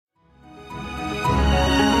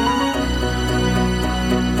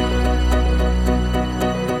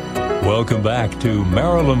Welcome back to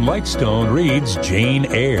Marilyn Lightstone Reads Jane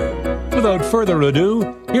Eyre. Without further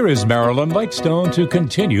ado, here is Marilyn Lightstone to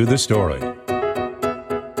continue the story.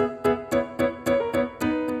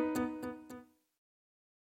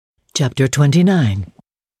 Chapter 29.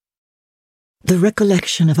 The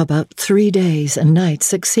recollection of about 3 days and nights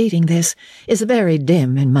succeeding this is very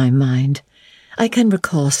dim in my mind. I can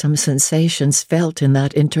recall some sensations felt in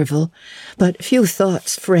that interval, but few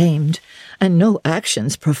thoughts framed, and no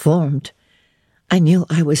actions performed. I knew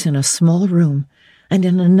I was in a small room, and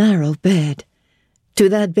in a narrow bed. To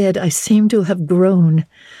that bed I seemed to have grown.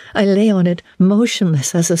 I lay on it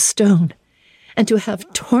motionless as a stone, and to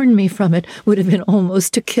have torn me from it would have been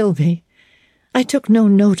almost to kill me. I took no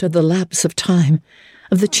note of the lapse of time,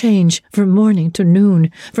 of the change from morning to noon,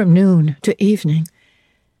 from noon to evening.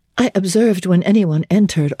 I observed when anyone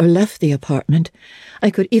entered or left the apartment.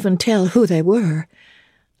 I could even tell who they were.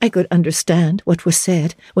 I could understand what was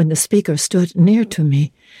said when the speaker stood near to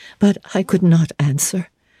me, but I could not answer.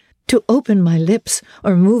 To open my lips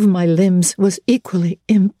or move my limbs was equally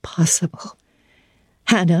impossible.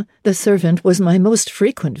 Hannah, the servant, was my most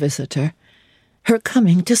frequent visitor. Her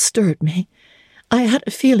coming disturbed me. I had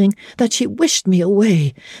a feeling that she wished me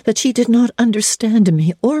away, that she did not understand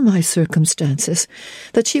me or my circumstances,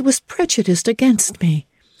 that she was prejudiced against me.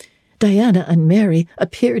 Diana and Mary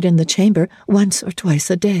appeared in the chamber once or twice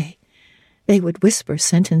a day. They would whisper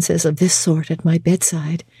sentences of this sort at my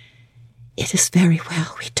bedside. "It is very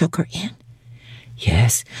well we took her in.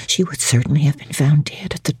 Yes, she would certainly have been found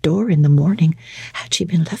dead at the door in the morning had she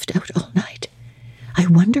been left out all night. I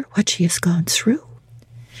wonder what she has gone through.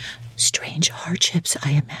 Strange hardships,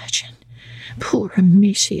 I imagine. Poor,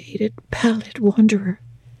 emaciated, pallid wanderer.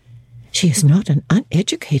 She is not an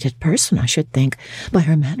uneducated person, I should think, by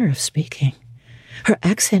her manner of speaking. Her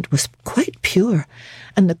accent was quite pure,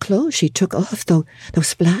 and the clothes she took off, though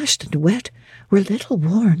splashed and wet, were little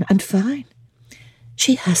worn and fine.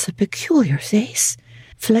 She has a peculiar face,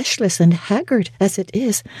 fleshless and haggard as it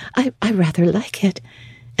is. I rather like it,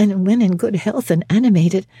 and when in good health and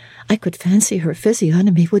animated, I could fancy her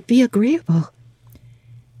physiognomy would be agreeable.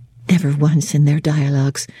 Never once in their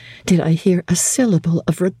dialogues did I hear a syllable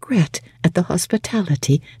of regret at the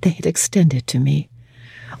hospitality they had extended to me,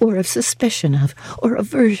 or of suspicion of or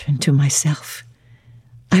aversion to myself.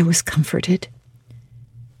 I was comforted.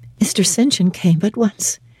 Mr. St. John came but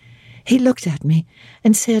once. He looked at me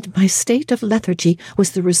and said my state of lethargy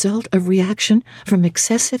was the result of reaction from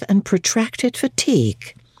excessive and protracted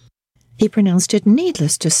fatigue. He pronounced it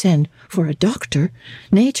needless to send for a doctor.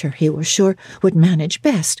 Nature, he was sure, would manage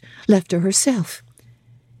best, left to herself.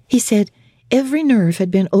 He said every nerve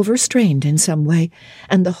had been overstrained in some way,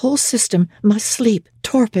 and the whole system must sleep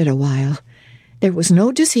torpid a while. There was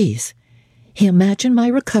no disease. He imagined my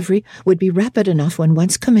recovery would be rapid enough when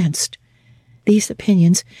once commenced. These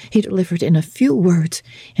opinions he delivered in a few words,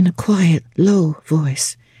 in a quiet, low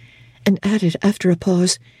voice, and added after a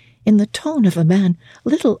pause, in the tone of a man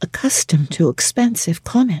little accustomed to expansive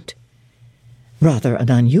comment. Rather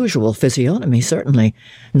an unusual physiognomy, certainly,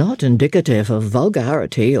 not indicative of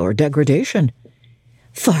vulgarity or degradation.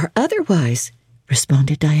 Far otherwise,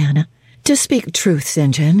 responded Diana. To speak truth,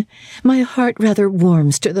 St. John, my heart rather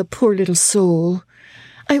warms to the poor little soul.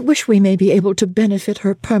 I wish we may be able to benefit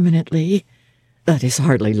her permanently. That is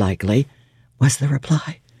hardly likely, was the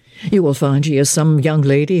reply. You will find she is some young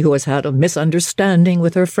lady who has had a misunderstanding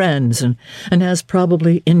with her friends and has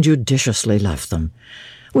probably injudiciously left them.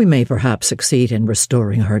 We may perhaps succeed in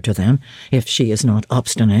restoring her to them, if she is not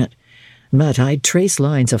obstinate. But I trace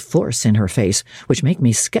lines of force in her face which make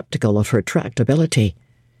me sceptical of her tractability.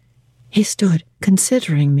 He stood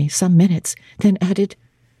considering me some minutes, then added,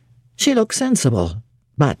 She looks sensible,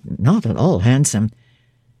 but not at all handsome.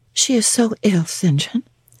 She is so ill, St. John.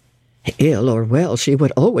 Ill or well, she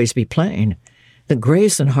would always be plain. The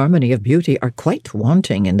grace and harmony of beauty are quite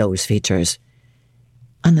wanting in those features.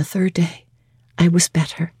 On the 3rd day, I was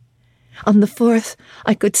better. On the 4th,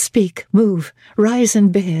 I could speak, move, rise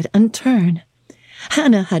in bed, and turn.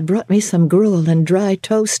 Hannah had brought me some gruel and dry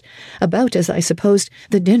toast, about, as I supposed,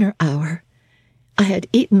 the dinner hour. I had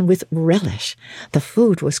eaten with relish. The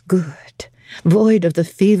food was good, void of the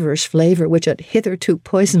feverish flavor which had hitherto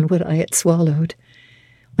poisoned what I had swallowed.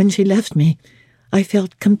 When she left me, I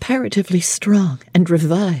felt comparatively strong and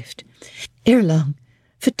revived. Ere long,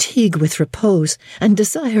 fatigue with repose and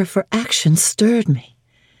desire for action stirred me.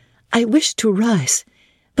 I wished to rise,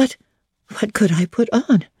 but what could I put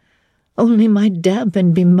on? Only my damp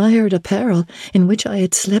and bemired apparel in which I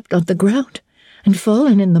had slept on the ground and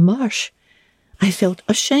fallen in the marsh. I felt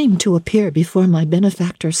ashamed to appear before my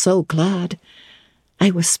benefactor so clad. I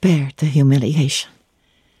was spared the humiliation.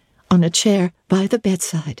 On a chair by the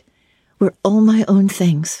bedside were all my own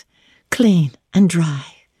things, clean and dry.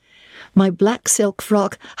 My black silk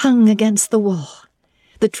frock hung against the wall.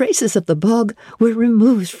 The traces of the bog were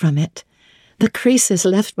removed from it, the creases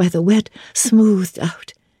left by the wet smoothed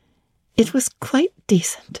out. It was quite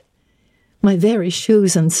decent. My very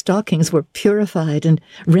shoes and stockings were purified and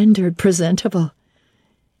rendered presentable.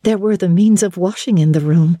 There were the means of washing in the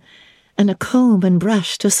room, and a comb and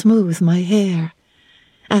brush to smooth my hair.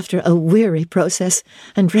 After a weary process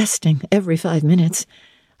and resting every 5 minutes,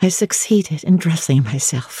 I succeeded in dressing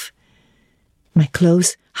myself. My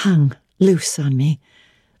clothes hung loose on me,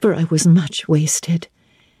 for I was much wasted,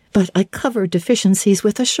 but I covered deficiencies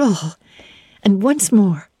with a shawl, and once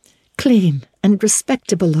more, clean and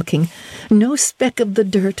respectable-looking, no speck of the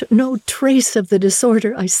dirt, no trace of the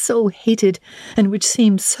disorder I so hated and which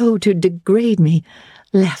seemed so to degrade me,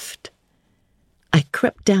 left. I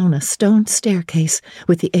crept down a stone staircase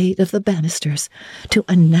with the aid of the banisters to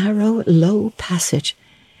a narrow, low passage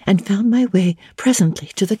and found my way presently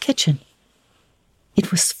to the kitchen.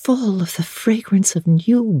 It was full of the fragrance of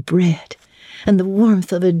new bread and the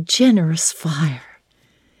warmth of a generous fire.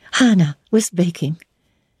 Hannah was baking.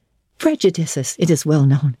 Prejudices, it is well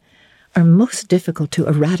known, are most difficult to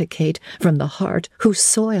eradicate from the heart whose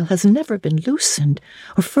soil has never been loosened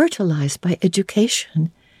or fertilized by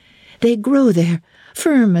education. They grow there,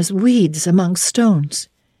 firm as weeds among stones.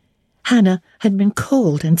 Hannah had been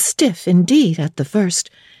cold and stiff indeed at the first.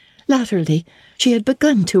 Latterly, she had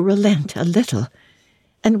begun to relent a little,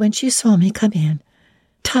 and when she saw me come in,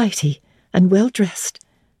 tidy and well-dressed,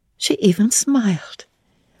 she even smiled.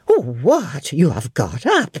 "Oh, what? You have got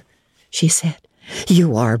up," she said.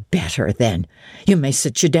 "You are better, then. You may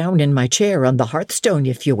sit you down in my chair on the hearthstone,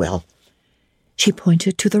 if you will." She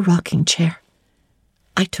pointed to the rocking chair.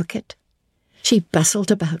 I took it. She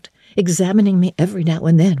bustled about, examining me every now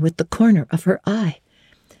and then with the corner of her eye.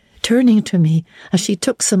 Turning to me as she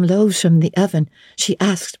took some loaves from the oven, she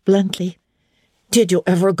asked bluntly, "Did you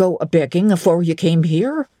ever go a-begging afore you came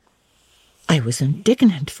here?" I was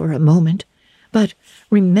indignant for a moment, but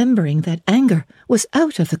remembering that anger was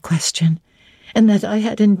out of the question, and that I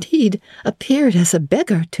had indeed appeared as a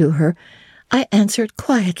beggar to her, I answered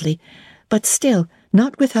quietly, but still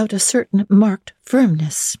not without a certain marked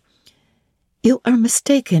firmness. "You are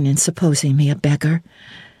mistaken in supposing me a beggar.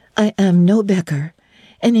 I am no beggar,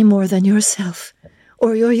 any more than yourself,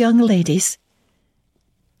 or your young ladies."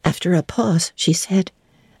 After a pause, she said,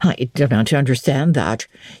 "I do not understand that.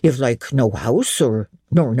 You've no house,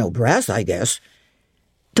 nor no brass, I guess."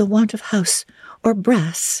 "The want of house or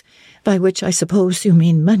brass, by which I suppose you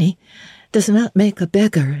mean money, does not make a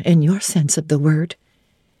beggar in your sense of the word."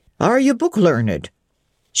 "Are you book-learned?"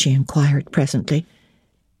 she inquired presently.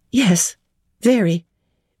 "Yes, very."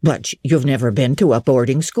 "But you've never been to a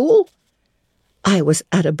boarding school?" "I was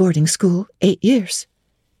at a boarding school 8 years."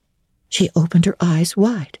 She opened her eyes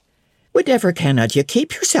wide. "Whatever cannot you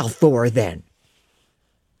keep yourself for, then?"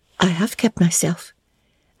 "I have kept myself,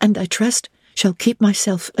 and I trust shall keep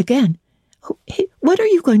myself again. Oh, hey, what are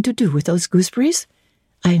you going to do with those gooseberries?"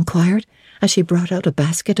 I inquired, as she brought out a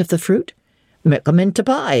basket of the fruit. "Make 'em into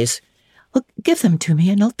pies." "Well, give them to me,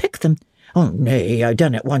 and I'll pick them." "Oh, nay, I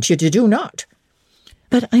dunnot want you to do not."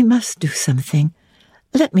 "But I must do something.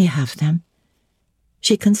 Let me have them."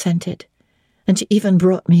 She consented, and she even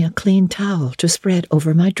brought me a clean towel to spread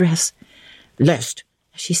over my dress. "Lest,"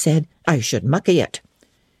 she said, "I should mucky it."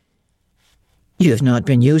 "You've not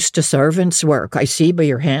been used to servants' work, I see by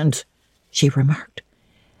your hands," she remarked.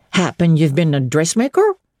 "Happen you've been a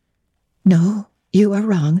dressmaker?" "No, you are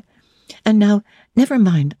wrong. And now, never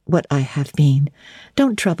mind what I have been.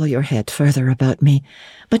 Don't trouble your head further about me,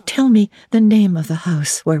 but tell me the name of the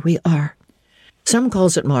house where we are." "Some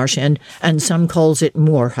calls it Marsh End, and some calls it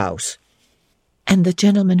Moor House." "And the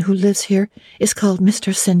gentleman who lives here is called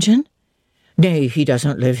Mr. St. John?" "Nay, he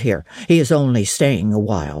doesn't live here. He is only staying a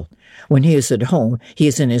while. When he is at home, he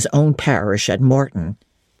is in his own parish at Morton."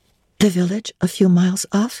 "The village a few miles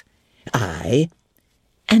off?" "Aye."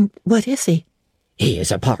 "And what is he?" "He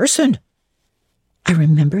is a parson." I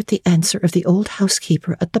remembered the answer of the old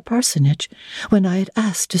housekeeper at the parsonage when I had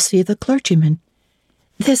asked to see the clergyman.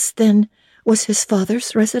 This, then, was his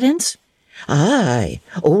father's residence? "Aye,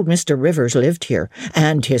 old Mr. Rivers lived here,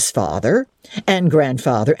 and his father, and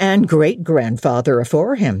grandfather, and great-grandfather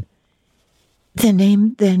afore him." "The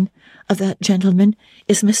name, then, of that gentleman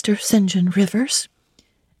is Mr. St. John Rivers?"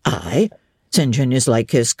 "Aye, St. John is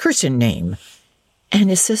like his christened name." "And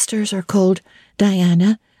his sisters are called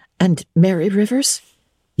Diana and Mary Rivers?"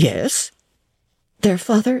 "Yes." "Their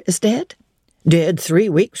father is dead?" "Dead 3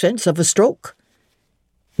 weeks since of a stroke."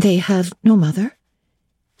 "They have no mother?"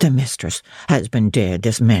 The mistress has been dead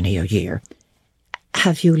this many a year.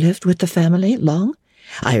 Have you lived with the family long?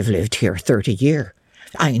 I've lived here 30 year.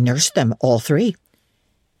 I nursed them all three.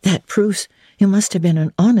 That proves you must have been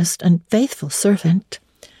an honest and faithful servant.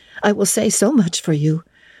 I will say so much for you,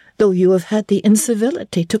 though you have had the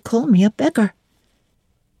incivility to call me a beggar.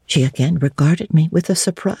 She again regarded me with a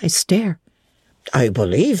surprised stare. I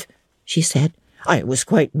believe, she said, I was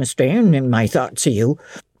quite mistaken in my thoughts of you,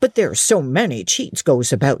 but there's so many cheats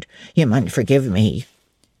goes about, you mun forgive me.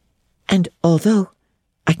 And although,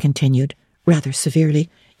 I continued, rather severely,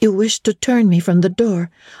 you wished to turn me from the door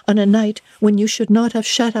on a night when you should not have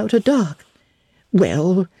shut out a dog.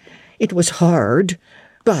 Well, it was hard,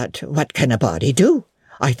 but what can a body do?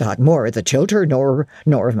 I thought more of the children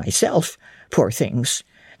nor of myself. Poor things,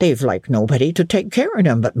 they've like nobody to take care of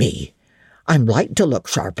them but me. I'm like to look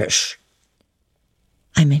sharpish.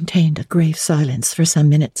 I maintained a grave silence for some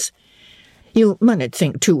minutes. You munnot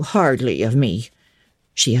think too hardly of me,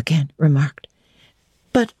 she again remarked.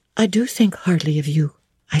 But I do think hardly of you,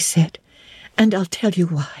 I said, and I'll tell you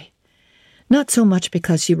why. Not so much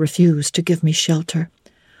because you refused to give me shelter,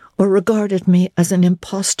 or regarded me as an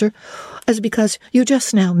impostor, as because you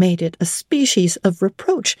just now made it a species of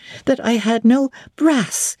reproach that I had no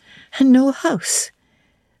brass and no house.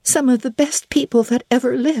 Some of the best people that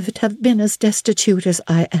ever lived have been as destitute as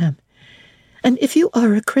I am. And if you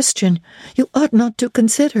are a Christian, you ought not to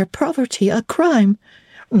consider poverty a crime.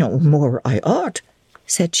 No more I ought,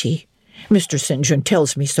 said she. Mr. St. John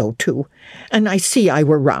tells me so too, and I see I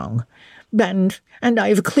were wrong. And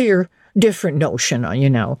I've a clear, different notion on you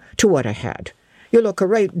now to what I had. You look a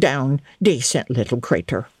right down, decent little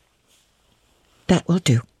crater. That will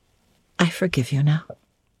do. I forgive you now.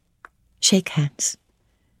 Shake hands.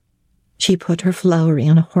 She put her flowery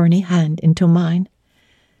and horny hand into mine.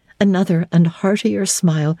 Another and heartier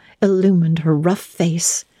smile illumined her rough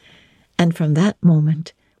face, and from that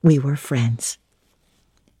moment we were friends.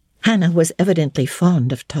 Hannah was evidently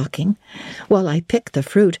fond of talking. While I picked the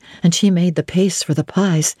fruit and she made the paste for the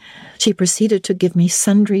pies, she proceeded to give me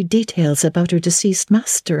sundry details about her deceased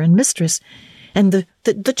master and mistress, and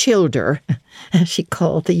the childer, as she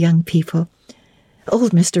called the young people.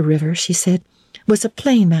 Old Mr. Rivers, she said, was a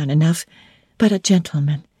plain man enough, but a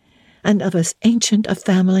gentleman, and of as ancient a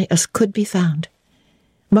family as could be found.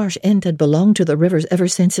 Marsh End had belonged to the Rivers ever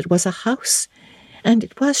since it was a house, and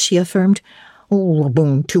it was, she affirmed,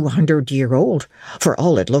 aboon 200 year old, for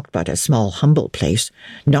all it looked but a small humble place,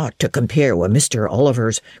 not to compare with Mr.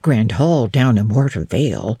 Oliver's grand hall down in Mortal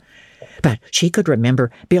Vale. But she could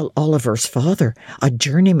remember Bill Oliver's father, a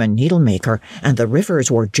journeyman needlemaker, and the Rivers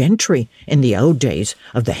were gentry in the old days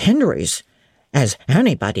of the Henrys, as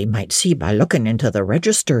anybody might see by looking into the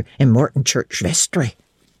register in Morton Church vestry.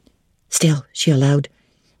 Still, she allowed,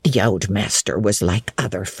 the old master was like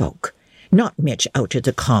other folk, not much out of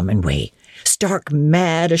the common way, stark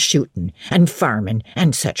mad a shooting and farming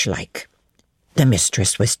and such like. The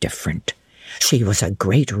mistress was different. She was a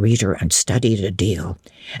great reader and studied a deal,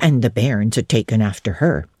 and the bairns had taken after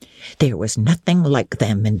her. There was nothing like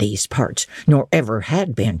them in these parts, nor ever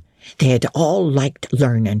had been. They had all liked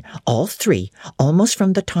learning, all three, almost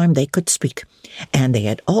from the time they could speak, and they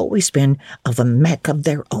had always been of a mek of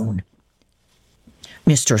their own.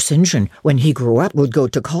 Mr. St. John, when he grew up, would go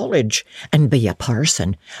to college and be a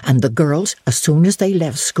parson, and the girls, as soon as they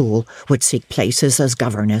left school, would seek places as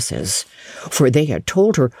governesses. For they had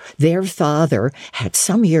told her their father had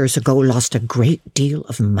some years ago lost a great deal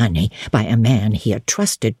of money by a man he had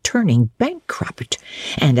trusted turning bankrupt,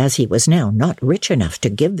 and as he was now not rich enough to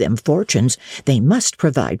give them fortunes, they must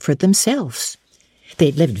provide for themselves.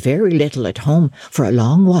 They'd lived very little at home for a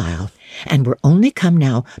long while, and were only come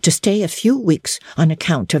now to stay a few weeks on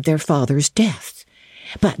account of their father's death.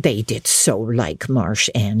 But they did so like Marsh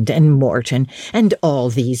End and Morton and all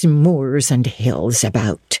these moors and hills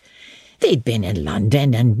about. They'd been in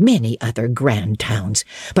London and many other grand towns,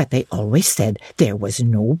 but they always said there was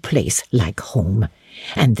no place like home.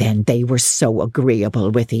 And then they were so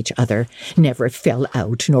agreeable with each other, never fell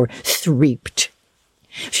out nor threeped.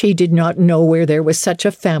 She did not know where there was such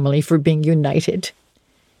a family for being united.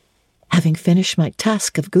 Having finished my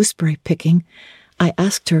task of gooseberry picking, I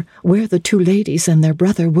asked her where the two ladies and their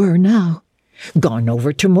brother were now. Gone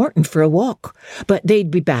over to Morton for a walk, but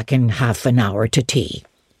they'd be back in half an hour to tea.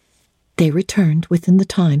 They returned within the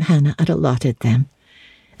time Hannah had allotted them.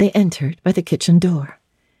 They entered by the kitchen door.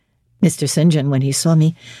 Mr. St. John, when he saw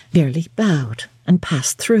me, merely bowed and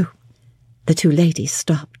passed through. The two ladies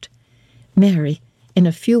stopped. Mary, in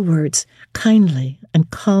a few words, kindly and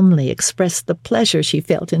calmly expressed the pleasure she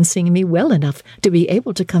felt in seeing me well enough to be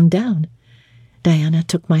able to come down. Diana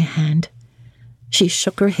took my hand. She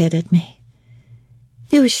shook her head at me.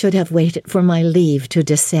 "You should have waited for my leave to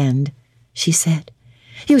descend," she said.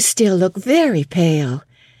 "You still look very pale,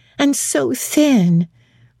 and so thin.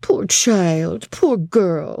 Poor child, poor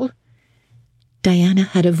girl." Diana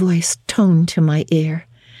had a voice toned to my ear,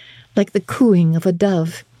 like the cooing of a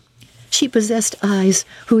dove. She possessed eyes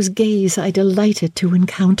whose gaze I delighted to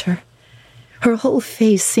encounter. Her whole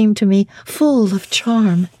face seemed to me full of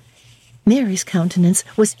charm. Mary's countenance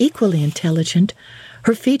was equally intelligent,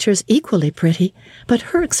 her features equally pretty, but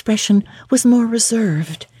her expression was more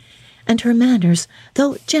reserved, and her manners,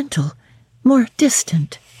 though gentle, more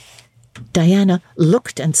distant. Diana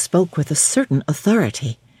looked and spoke with a certain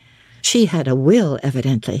authority. She had a will,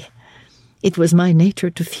 evidently. It was my nature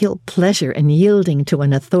to feel pleasure in yielding to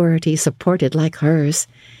an authority supported like hers,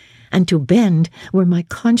 and to bend where my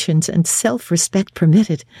conscience and self-respect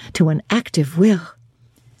permitted to an active will.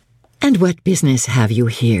 "And what business have you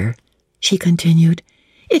here?" she continued.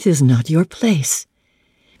 "It is not your place.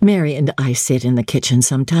 Mary and I sit in the kitchen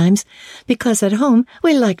sometimes, because at home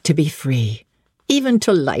we like to be free, even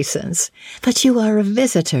to license. But you are a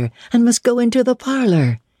visitor and must go into the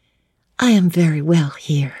parlor. I am very well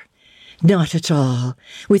here." "Not at all,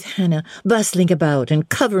 with Hannah bustling about and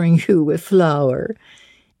covering you with flour."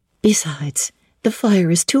 "Besides, the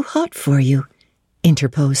fire is too hot for you,"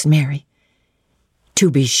 interposed Mary.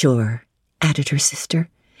 "To be sure," added her sister.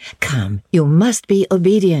 "Come, you must be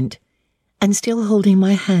obedient." And still holding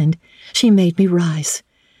my hand, she made me rise,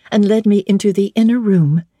 and led me into the inner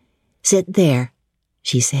room. "Sit there,"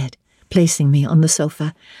 she said, placing me on the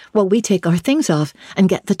sofa, "while we take our things off and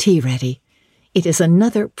get the tea ready. It is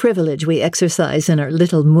another privilege we exercise in our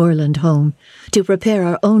little moorland home, to prepare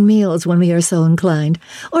our own meals when we are so inclined,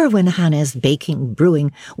 or when Hannah is baking,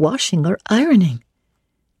 brewing, washing, or ironing."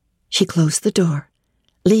 She closed the door,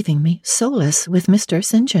 leaving me solus with Mr.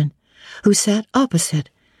 St. John, who sat opposite,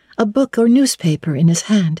 a book or newspaper in his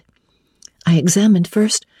hand. I examined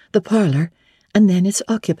first the parlor, and then its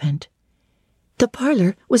occupant. The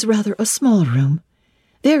parlor was rather a small room,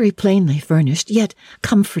 very plainly furnished, yet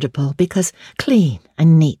comfortable because clean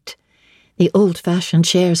and neat. The old-fashioned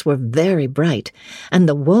chairs were very bright, and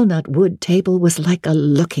the walnut wood table was like a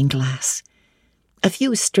looking-glass. A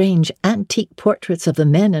few strange antique portraits of the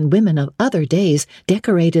men and women of other days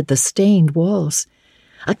decorated the stained walls.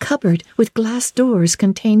 A cupboard with glass doors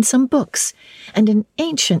contained some books and an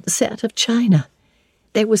ancient set of china.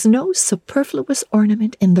 There was no superfluous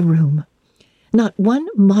ornament in the room. Not one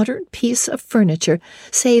modern piece of furniture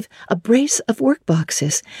save a brace of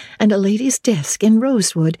workboxes and a lady's desk in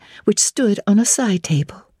rosewood which stood on a side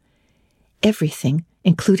table. Everything,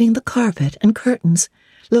 including the carpet and curtains,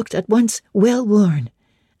 looked at once well worn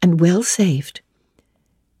and well saved.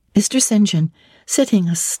 Mr. St. John, sitting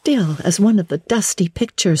as still as one of the dusty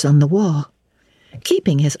pictures on the wall,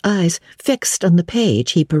 keeping his eyes fixed on the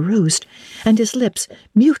page he perused and his lips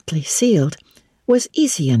mutely sealed, was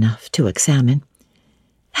easy enough to examine.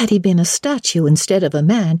 Had he been a statue instead of a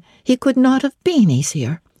man, he could not have been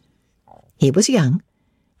easier. He was young,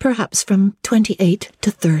 perhaps from 28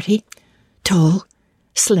 to 30, tall,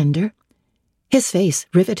 slender. His face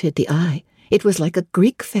riveted the eye. It was like a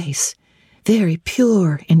Greek face, very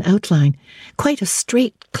pure in outline, quite a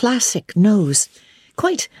straight classic nose,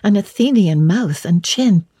 quite an Athenian mouth and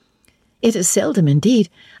chin. It is seldom, indeed,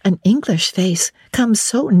 an English face comes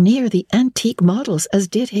so near the antique models as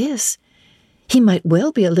did his. He might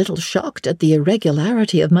well be a little shocked at the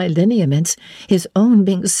irregularity of my lineaments, his own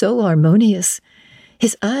being so harmonious.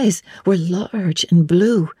 His eyes were large and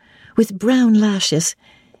blue, with brown lashes.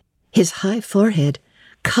 His high forehead,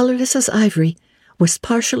 colourless as ivory, was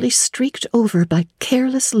partially streaked over by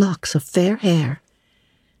careless locks of fair hair.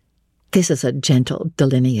 This is a gentle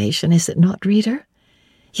delineation, is it not, reader?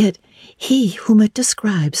 Yet he whom it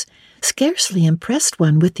describes scarcely impressed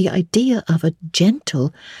one with the idea of a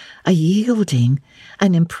gentle, a yielding,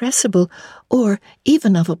 an impressible, or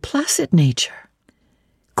even of a placid nature.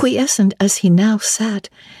 Quiescent as he now sat,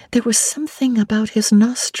 there was something about his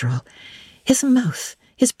nostril, his mouth,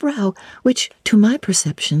 his brow, which, to my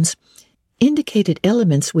perceptions, indicated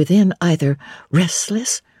elements within either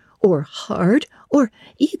restless, or hard, or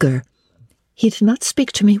eager. He did not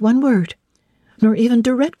speak to me one word, nor even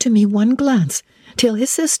direct to me one glance, till his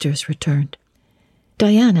sisters returned.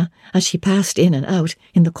 Diana, as she passed in and out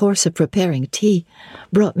in the course of preparing tea,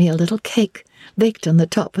 brought me a little cake baked on the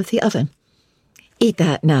top of the oven. "Eat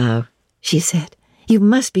that now," she said. "You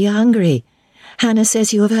must be hungry. Hannah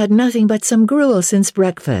says you have had nothing but some gruel since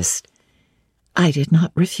breakfast." I did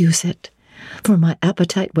not refuse it, for my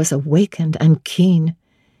appetite was awakened and keen.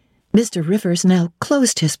 Mr. Rivers now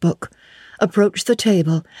closed his book, approached the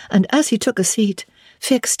table, and as he took a seat,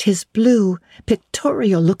 fixed his blue,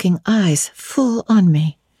 pictorial-looking eyes full on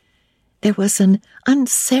me. There was an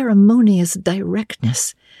unceremonious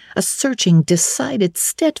directness, a searching, decided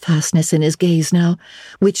steadfastness in his gaze now,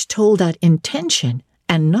 which told that intention,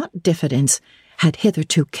 and not diffidence, had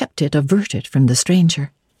hitherto kept it averted from the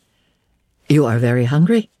stranger. "You are very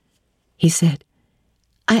hungry?" he said.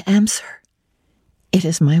 "I am, sir. It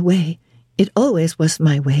is my way, it always was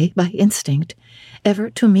my way by instinct, ever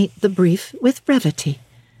to meet the brief with brevity,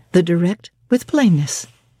 the direct with plainness."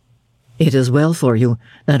 "It is well for you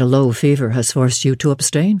that a low fever has forced you to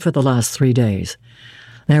abstain for the last 3 days.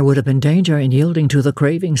 There would have been danger in yielding to the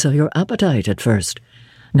cravings of your appetite at first.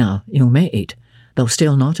 Now you may eat, though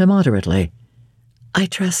still not immoderately." "I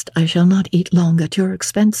trust I shall not eat long at your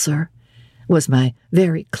expense, sir," was my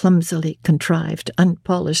very clumsily contrived,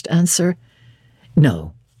 unpolished answer.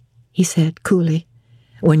 "No," he said coolly.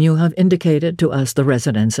 "When you have indicated to us the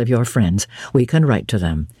residence of your friends, we can write to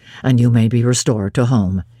them, and you may be restored to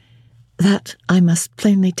home." "That, I must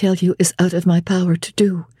plainly tell you, is out of my power to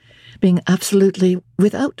do, being absolutely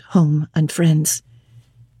without home and friends."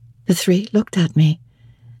 The three looked at me,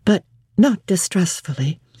 but not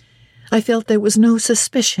distrustfully. I felt there was no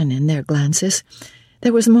suspicion in their glances.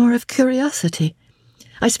 There was more of curiosity.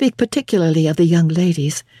 I speak particularly of the young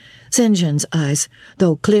ladies. St. John's eyes,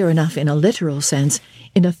 though clear enough in a literal sense,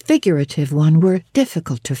 in a figurative one were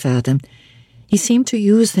difficult to fathom. He seemed to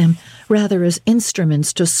use them rather as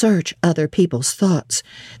instruments to search other people's thoughts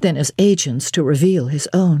than as agents to reveal his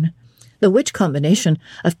own, the which combination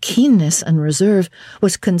of keenness and reserve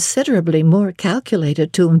was considerably more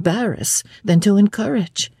calculated to embarrass than to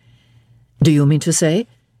encourage. "Do you mean to say,"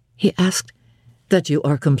 he asked, "that you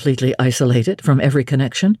are completely isolated from every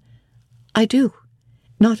connection?" "I do.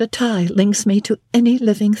 Not a tie links me to any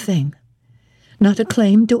living thing. Not a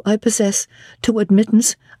claim do I possess to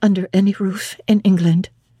admittance under any roof in England."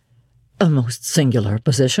 "A most singular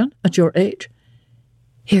position at your age."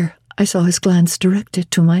 Here I saw his glance directed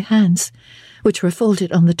to my hands, which were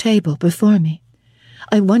folded on the table before me.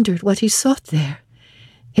 I wondered what he sought there.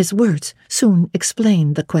 His words soon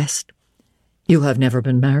explained the quest. "You have never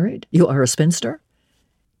been married? You are a spinster?"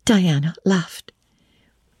 Diana laughed.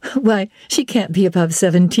 "Why, she can't be above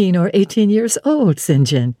 17 or 18 years old, St.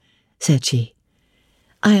 John," said she.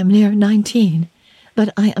 "I am near 19,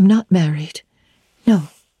 but I am not married. No."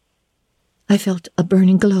 I felt a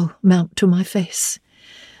burning glow mount to my face,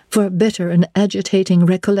 for bitter and agitating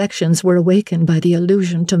recollections were awakened by the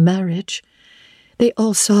allusion to marriage. They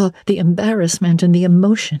all saw the embarrassment and the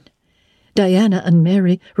emotion. Diana and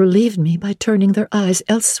Mary relieved me by turning their eyes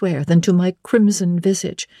elsewhere than to my crimson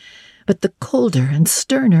visage, but the colder and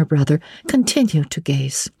sterner brother continued to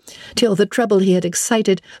gaze, till the trouble he had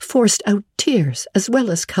excited forced out tears as well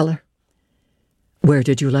as colour. "Where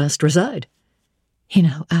did you last reside?" he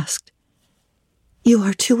now asked. "You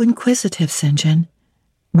are too inquisitive, St. John,"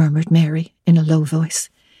 murmured Mary in a low voice,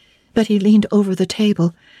 but he leaned over the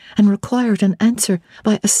table and required an answer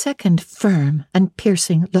by a second firm and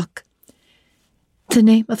piercing look. "The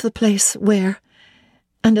name of the place where,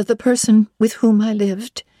 and of the person with whom I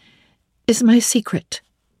lived, is my secret,"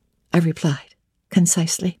 I replied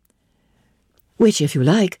concisely. "Which, if you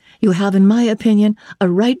like, you have, in my opinion, a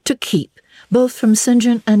right to keep, both from St.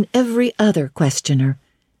 John and every other questioner,"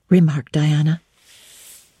 remarked Diana.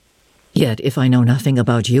 "Yet if I know nothing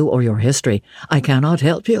about you or your history, I cannot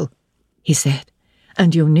help you," he said.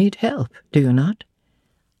 "And you need help, do you not?"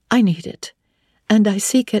 "I need it, and I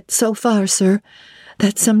seek it so far, sir,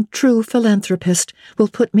 that some true philanthropist will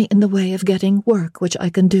put me in the way of getting work which I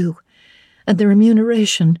can do, and the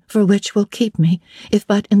remuneration for which will keep me, if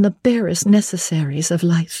but in the barest necessaries of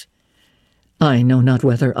life." "I know not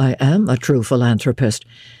whether I am a true philanthropist,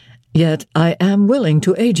 yet I am willing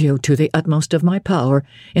to aid you to the utmost of my power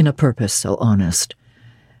in a purpose so honest.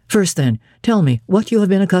 First, then, tell me what you have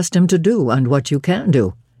been accustomed to do and what you can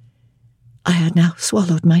do." I had now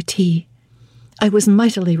swallowed my tea. I was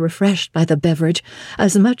mightily refreshed by the beverage,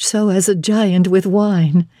 as much so as a giant with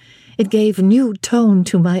wine. It gave new tone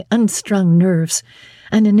to my unstrung nerves,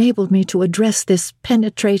 and enabled me to address this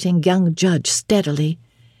penetrating young judge steadily.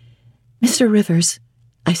 "Mr. Rivers,"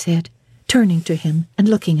 I said, turning to him and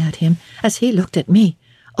looking at him as he looked at me,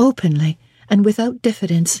 openly and without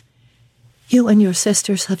diffidence, "you and your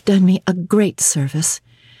sisters have done me a great service,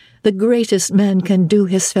 the greatest man can do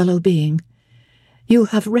his fellow being. You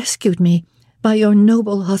have rescued me by your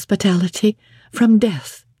noble hospitality from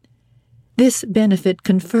death. This benefit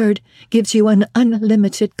conferred gives you an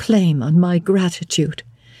unlimited claim on my gratitude,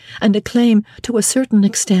 and a claim, to a certain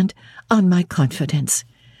extent, on my confidence.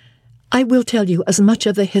 I will tell you as much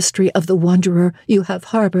of the history of the wanderer you have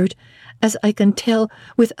harbored as I can tell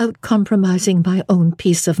without compromising my own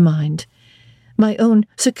peace of mind, my own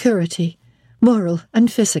security, moral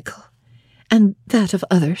and physical, and that of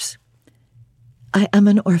others. I am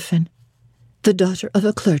an orphan, the daughter of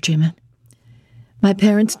a clergyman. My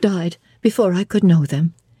parents died before I could know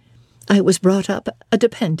them. I was brought up a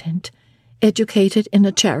dependent, educated in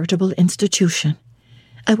a charitable institution.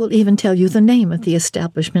 I will even tell you the name of the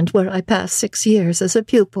establishment where I passed 6 years as a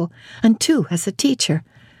pupil and 2 as a teacher,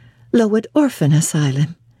 Lowood Orphan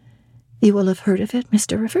Asylum. You will have heard of it,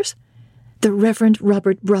 Mr. Rivers? The Reverend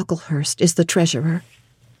Robert Brocklehurst is the treasurer.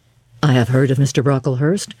 I have heard of Mr.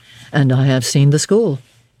 Brocklehurst, and I have seen the school.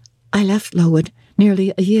 I left Lowood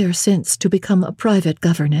nearly a year since to become a private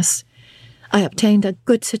governess. I obtained a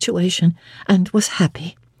good situation and was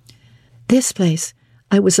happy. This place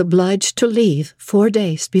I was obliged to leave 4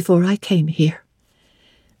 days before I came here.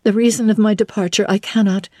 The reason of my departure I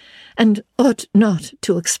cannot and ought not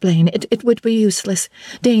to explain. It would be useless,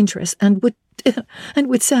 dangerous, and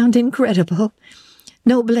would sound incredible.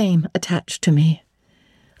 No blame attached to me.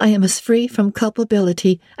 I am as free from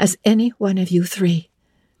culpability as any one of you 3.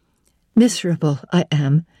 Miserable I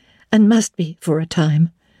am, and must be for a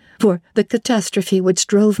time, for the catastrophe which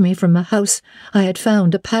drove me from a house I had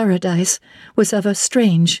found a paradise was of a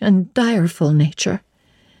strange and direful nature.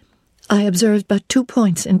 I observed but 2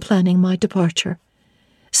 points in planning my departure: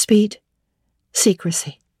 speed,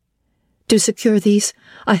 secrecy. To secure these,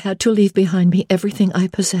 I had to leave behind me everything I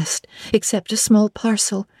possessed, except a small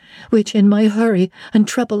parcel, which, in my hurry and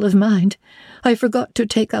trouble of mind, I forgot to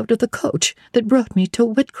take out of the coach that brought me to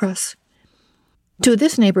Whitcross. To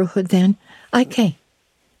this neighbourhood, then, I came,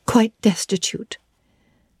 quite destitute.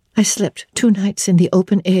 I slept 2 nights in the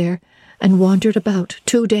open air and wandered about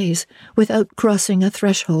 2 days without crossing a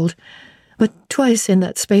threshold, but twice in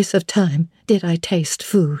that space of time did I taste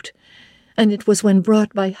food, and it was when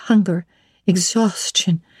brought by hunger,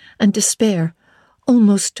 exhaustion, and despair,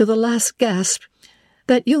 almost to the last gasp,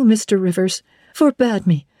 that you, Mr. Rivers, forbade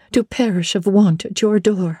me to perish of want at your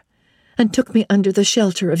door, and took me under the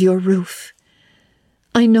shelter of your roof.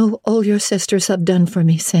 I know all your sisters have done for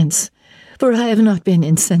me since, for I have not been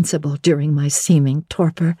insensible during my seeming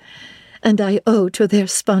torpor, and I owe to their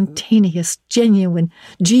spontaneous, genuine,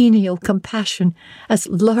 genial compassion as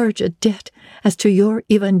large a debt as to your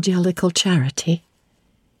evangelical charity.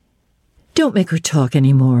 Don't make her talk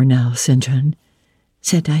any more now, St. John,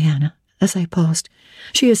 said Diana, as I paused.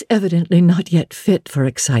 She is evidently not yet fit for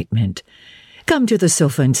excitement. Come to the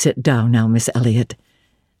sofa and sit down now, Miss Elliot.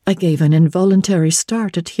 I gave an involuntary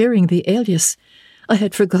start at hearing the alias. I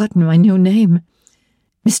had forgotten my new name.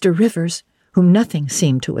 Mr. Rivers, whom nothing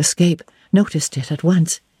seemed to escape, noticed it at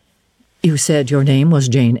once. You said your name was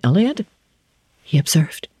Jane Elliot? He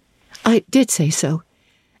observed. I did say so,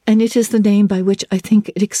 and it is the name by which I think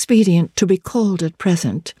it expedient to be called at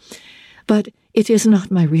present. But it is not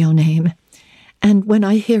my real name, and when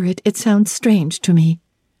I hear it, it sounds strange to me.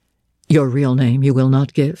 Your real name you will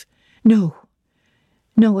not give? No,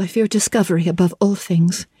 I fear discovery above all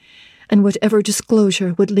things, and whatever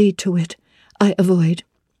disclosure would lead to it, I avoid.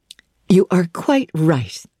 You are quite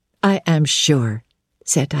right, I am sure,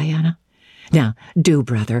 said Diana. Now, do,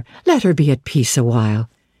 brother, let her be at peace a while.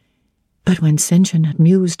 But when St. John had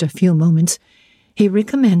mused a few moments, he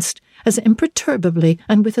recommenced as imperturbably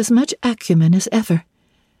and with as much acumen as ever.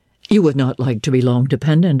 You would not like to be long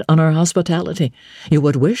dependent on our hospitality. You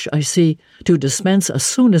would wish, I see, to dispense as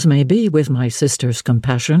soon as may be with my sister's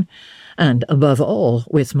compassion, and, above all,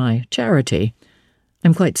 with my charity.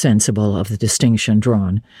 I'm quite sensible of the distinction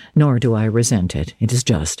drawn, nor do I resent it. It is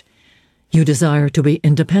just. You desire to be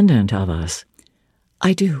independent of us.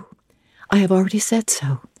 I do. I have already said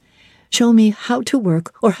so. Show me how to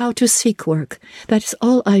work or how to seek work. That is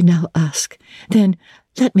all I now ask. Then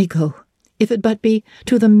let me go, if it but be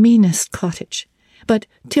to the meanest cottage. But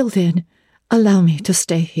till then, allow me to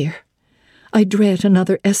stay here. I dread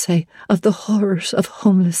another essay of the horrors of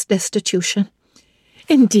homeless destitution.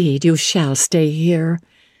 Indeed, you shall stay here,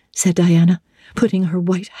 said Diana, putting her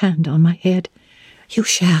white hand on my head. You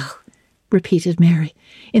shall, repeated Mary,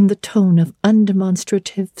 in the tone of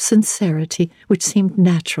undemonstrative sincerity which seemed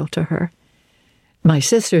natural to her. My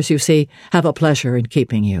sisters, you see, have a pleasure in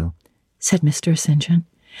keeping you, said Mr. St. John,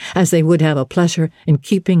 as they would have a pleasure in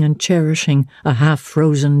keeping and cherishing a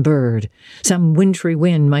half-frozen bird some wintry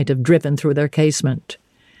wind might have driven through their casement.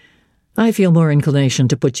 I feel more inclination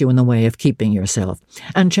to put you in the way of keeping yourself,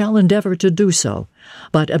 and shall endeavour to do so.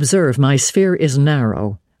 But observe, my sphere is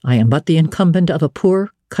narrow. I am but the incumbent of a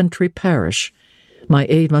poor country parish. My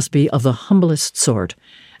aid must be of the humblest sort,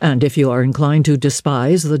 And if you are inclined to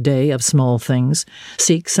despise the day of small things,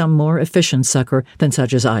 seek some more efficient succor than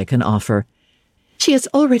such as I can offer. She has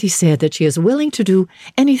already said that she is willing to do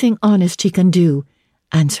anything honest she can do,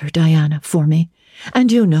 answered Diana for me.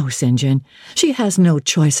 And you know, St. John, she has no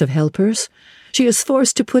choice of helpers. She is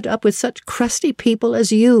forced to put up with such crusty people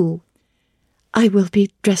as you. I will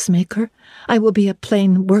be dressmaker. I will be a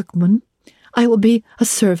plain workman. I will be a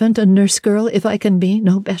servant, a nurse girl, if I can be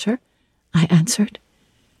no better, I answered.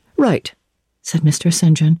 Right, said Mr.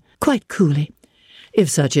 St. John, quite coolly. If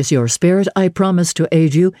such is your spirit, I promise to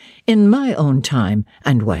aid you in my own time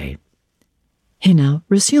and way. He now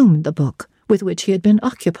resumed the book with which he had been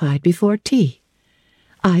occupied before tea.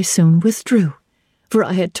 I soon withdrew, for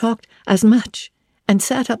I had talked as much and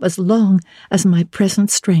sat up as long as my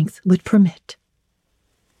present strength would permit.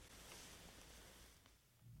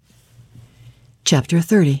 Chapter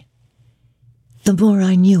 30. The more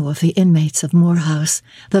I knew of the inmates of Moor House,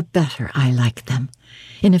 the better I liked them.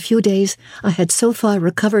 In a few days I had so far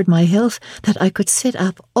recovered my health that I could sit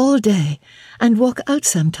up all day and walk out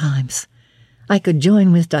sometimes. I could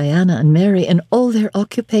join with Diana and Mary in all their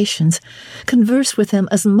occupations, converse with them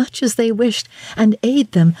as much as they wished, and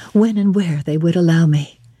aid them when and where they would allow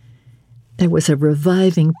me. There was a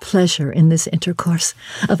reviving pleasure in this intercourse,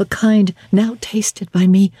 of a kind now tasted by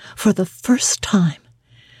me for the first time,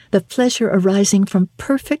 the pleasure arising from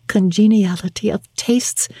perfect congeniality of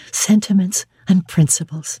tastes, sentiments, and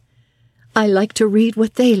principles. I liked to read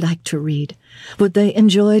what they liked to read. What they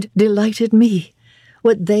enjoyed delighted me.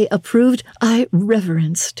 What they approved I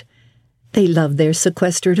reverenced. They loved their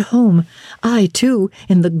sequestered home. I, too,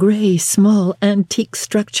 in the grey, small, antique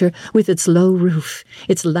structure with its low roof,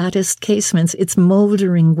 its latticed casements, its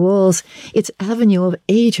mouldering walls, its avenue of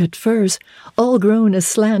aged firs, all grown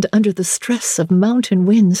aslant under the stress of mountain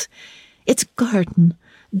winds, its garden,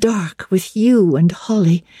 dark with yew and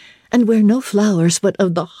holly, and where no flowers but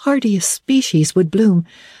of the hardiest species would bloom,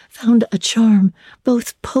 found a charm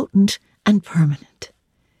both potent and permanent.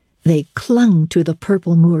 They clung to the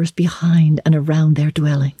purple moors behind and around their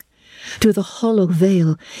dwelling, to the hollow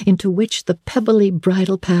vale into which the pebbly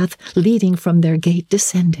bridle path leading from their gate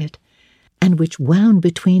descended, and which wound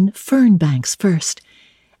between fern banks first,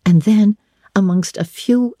 and then amongst a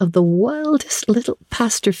few of the wildest little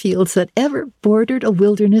pasture fields that ever bordered a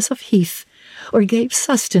wilderness of heath, or gave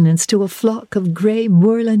sustenance to a flock of grey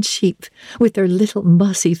moorland sheep with their little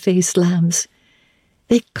mossy-faced lambs.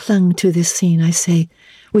 They clung to this scene, I say,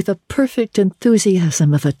 with a perfect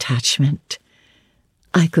enthusiasm of attachment.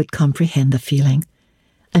 I could comprehend the feeling,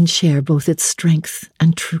 and share both its strength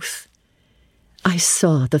and truth. I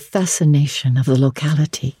saw the fascination of the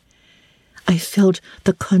locality. I felt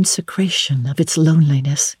the consecration of its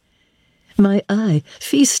loneliness. My eye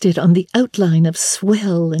feasted on the outline of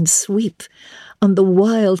swell and sweep, on the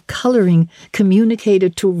wild colouring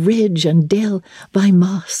communicated to ridge and dale by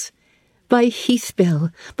moss, by heath-bell,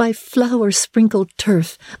 by flower-sprinkled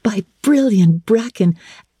turf, by brilliant bracken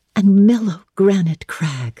and mellow granite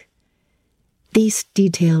crag. These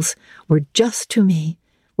details were just to me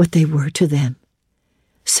what they were to them.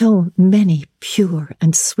 So many pure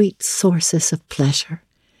and sweet sources of pleasure.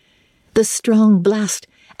 The strong blast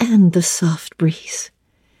and the soft breeze,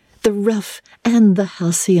 the rough and the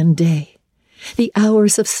halcyon day, the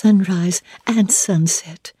hours of sunrise and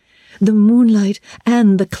sunset, the moonlight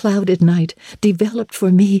and the clouded night developed for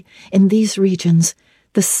me in these regions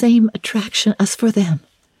the same attraction as for them,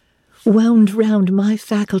 wound round my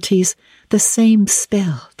faculties the same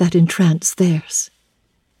spell that entranced theirs.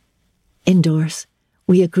 Indoors,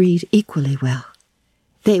 we agreed equally well.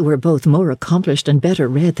 They were both more accomplished and better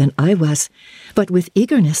read than I was, but with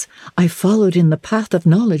eagerness I followed in the path of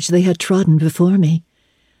knowledge they had trodden before me.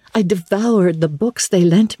 I devoured the books they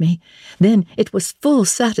lent me. Then it was full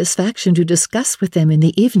satisfaction to discuss with them in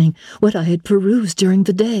the evening what I had perused during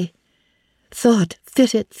the day. Thought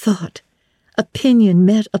fitted thought. Opinion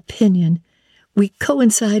met opinion. We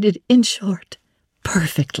coincided, in short,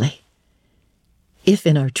 perfectly. If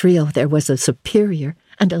in our trio there was a superior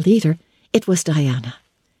and a leader, it was Diana.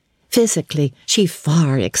 Physically, she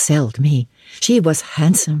far excelled me. She was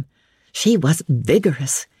handsome. She was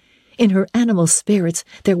vigorous. In her animal spirits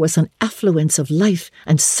there was an affluence of life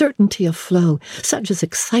and certainty of flow, such as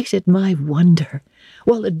excited my wonder,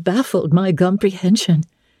 while it baffled my comprehension.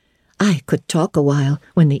 I could talk a while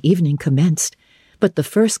when the evening commenced, but the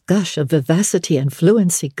first gush of vivacity and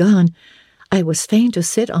fluency gone, I was fain to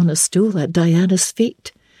sit on a stool at Diana's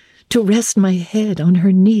feet, to rest my head on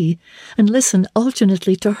her knee, and listen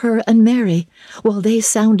alternately to her and Mary, while they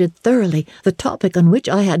sounded thoroughly the topic on which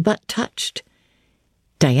I had but touched.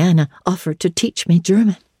 Diana offered to teach me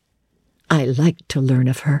German. I liked to learn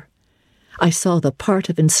of her. I saw the part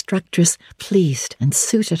of instructress pleased and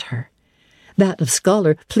suited her. That of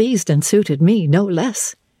scholar pleased and suited me no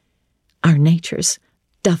less. Our natures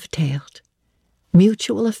dovetailed.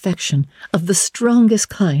 Mutual affection of the strongest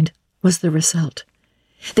kind was the result.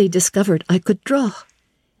 They discovered I could draw.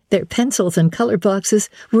 Their pencils and color boxes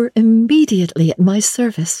were immediately at my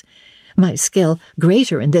service. My skill,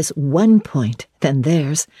 greater in this one point than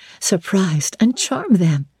theirs, surprised and charmed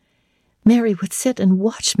them. Mary would sit and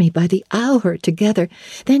watch me by the hour together.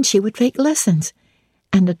 Then she would take lessons,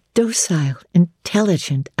 and a docile,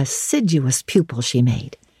 intelligent, assiduous pupil she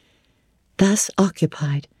made. Thus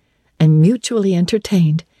occupied and mutually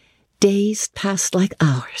entertained, days passed like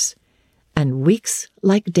hours, and weeks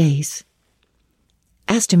like days.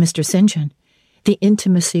 As to Mr. St. John, the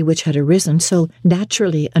intimacy which had arisen so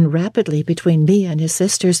naturally and rapidly between me and his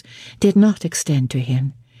sisters did not extend to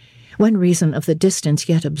him. One reason of the distance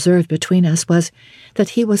yet observed between us was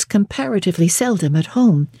that he was comparatively seldom at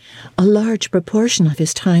home. A large proportion of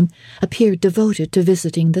his time appeared devoted to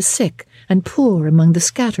visiting the sick and poor among the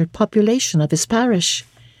scattered population of his parish.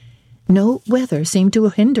 No weather seemed to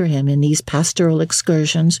hinder him in these pastoral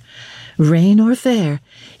excursions. Rain or fair,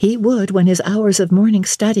 he would, when his hours of morning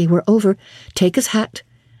study were over, take his hat,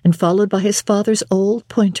 and followed by his father's old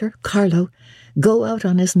pointer, Carlo, go out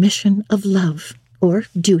on his mission of love or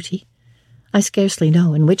duty. I scarcely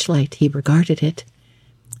know in which light he regarded it.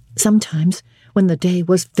 Sometimes, when the day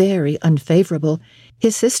was very unfavorable,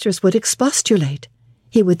 his sisters would expostulate.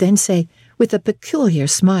 He would then say, with a peculiar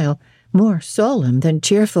smile, more solemn than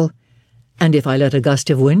cheerful, "And if I let a gust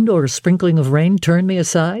of wind or a sprinkling of rain turn me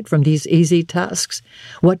aside from these easy tasks,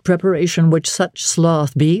 what preparation would such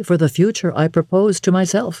sloth be for the future I propose to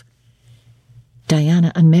myself?"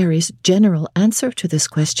 Diana and Mary's general answer to this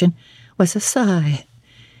question was a sigh,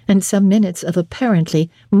 and some minutes of apparently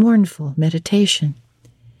mournful meditation.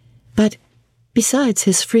 But besides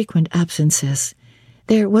his frequent absences,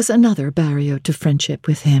 there was another barrier to friendship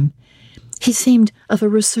with him. He seemed of a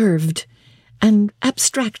reserved and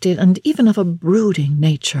abstracted and even of a brooding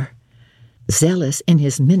nature. Zealous in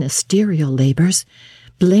his ministerial labors,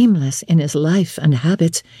 blameless in his life and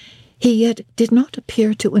habits, he yet did not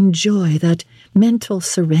appear to enjoy that mental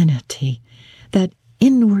serenity, that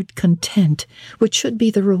inward content which should be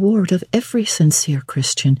the reward of every sincere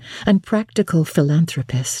Christian and practical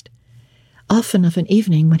philanthropist. Often of an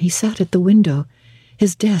evening when he sat at the window,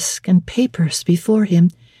 his desk and papers before him,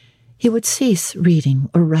 he would cease reading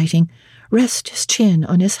or writing, rest his chin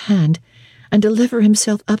on his hand, and deliver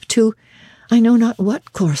himself up to, I know not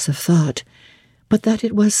what course of thought, but that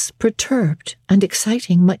it was perturbed and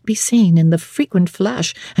exciting might be seen in the frequent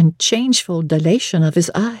flash and changeful dilation of his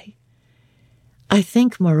eye. I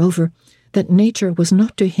think, moreover, that nature was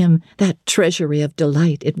not to him that treasury of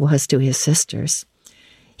delight it was to his sisters.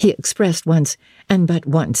 He expressed once, and but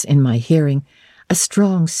once in my hearing, a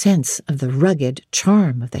strong sense of the rugged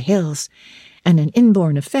charm of the hills, and an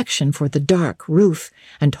inborn affection for the dark roof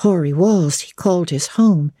and hoary walls he called his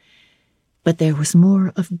home. But there was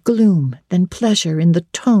more of gloom than pleasure in the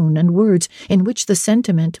tone and words in which the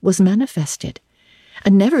sentiment was manifested,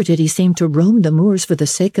 and never did he seem to roam the moors for the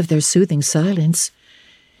sake of their soothing silence,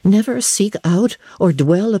 never seek out or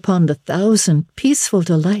dwell upon the thousand peaceful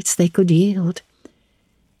delights they could yield.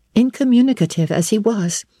 Incommunicative as he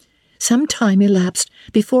was, some time elapsed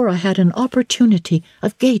before I had an opportunity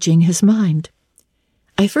of gauging his mind.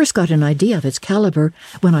 I first got an idea of its caliber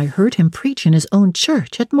when I heard him preach in his own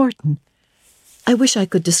church at Morton. I wish I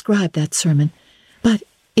could describe that sermon, but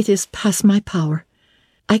it is past my power.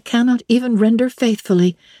 I cannot even render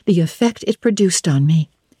faithfully the effect it produced on me.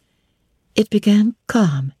 It began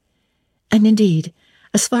calm, and indeed,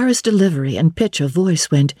 as far as delivery and pitch of voice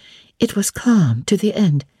went, it was calm to the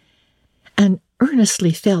end. An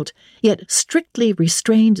earnestly felt, yet strictly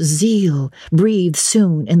restrained zeal breathed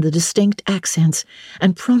soon in the distinct accents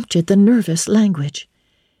and prompted the nervous language.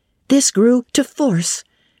 This grew to force,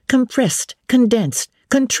 compressed, condensed,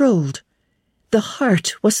 controlled. The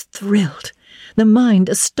heart was thrilled, the mind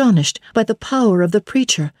astonished by the power of the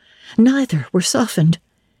preacher. Neither were softened.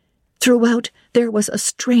 Throughout there was a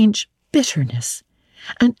strange bitterness,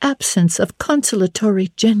 an absence of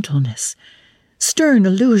consolatory gentleness. Stern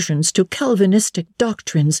allusions to Calvinistic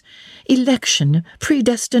doctrines, election,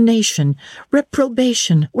 predestination,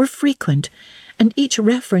 reprobation were frequent, and each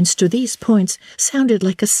reference to these points sounded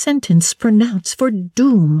like a sentence pronounced for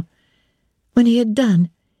doom. When he had done,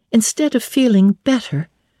 instead of feeling better,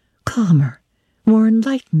 calmer, more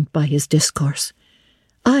enlightened by his discourse,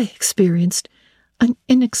 I experienced an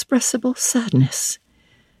inexpressible sadness.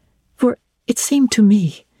 For it seemed to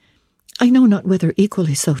me I know not whether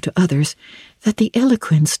equally so to others, that the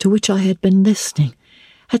eloquence to which I had been listening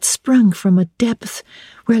had sprung from a depth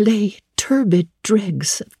where lay turbid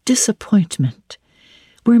dregs of disappointment,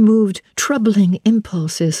 where moved troubling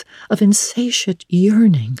impulses of insatiate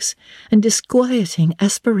yearnings and disquieting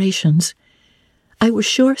aspirations. I was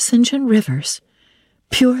sure St. John Rivers,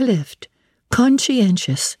 pure-lived,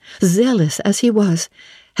 conscientious, zealous as he was,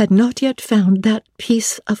 had not yet found that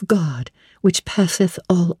peace of God which passeth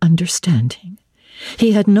all understanding.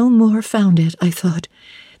 He had no more found it, I thought,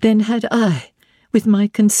 than had I, with my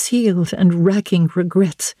concealed and racking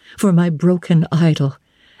regrets for my broken idol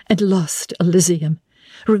and lost Elysium,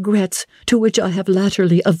 regrets to which I have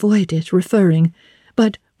latterly avoided referring,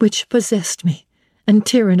 but which possessed me and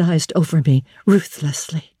tyrannized over me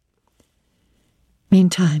ruthlessly.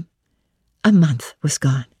 Meantime, a month was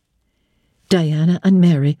gone. Diana and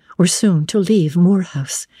Mary were soon to leave Moor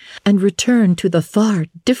House and return to the far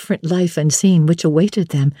different life and scene which awaited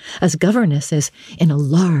them as governesses in a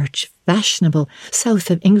large, fashionable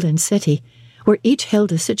south of England city, where each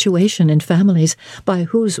held a situation in families by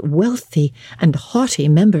whose wealthy and haughty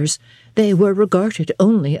members they were regarded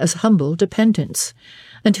only as humble dependents,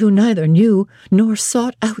 and who neither knew nor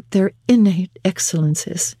sought out their innate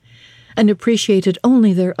excellences, and appreciated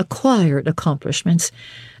only their acquired accomplishments,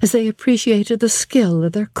 as they appreciated the skill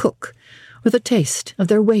of their cook or the taste of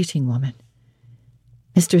their waiting woman.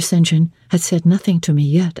 Mr. St. John had said nothing to me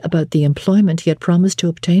yet about the employment he had promised to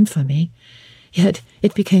obtain for me, yet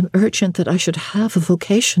it became urgent that I should have a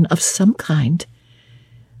vocation of some kind.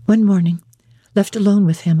 One morning, left alone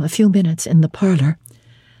with him a few minutes in the parlour,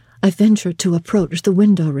 I ventured to approach the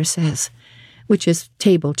window recess, which is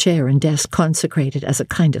table, chair, and desk consecrated as a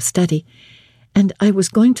kind of study, and I was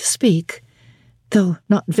going to speak, though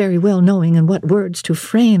not very well knowing in what words to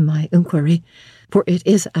frame my inquiry, for it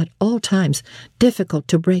is at all times difficult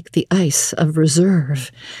to break the ice of reserve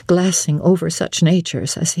glassing over such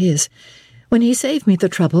natures as his, when he saved me the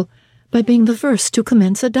trouble by being the first to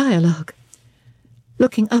commence a dialogue.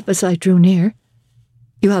 Looking up as I drew near,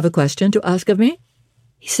 "You have a question to ask of me?"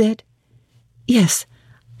 he said. "Yes.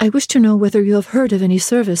 I wish to know whether you have heard of any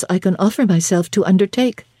service I can offer myself to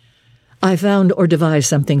undertake." "I found or devised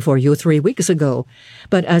something for you 3 weeks ago,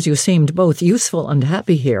 but as you seemed both useful and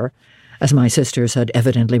happy here, as my sisters had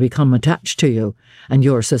evidently become attached to you, and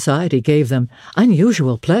your society gave them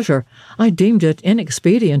unusual pleasure, I deemed it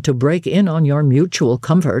inexpedient to break in on your mutual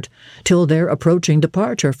comfort till their approaching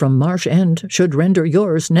departure from Marsh End should render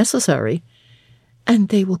yours necessary." "And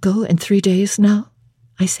they will go in 3 days now?"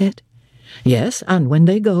 I said. "Yes, and when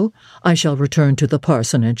they go, I shall return to the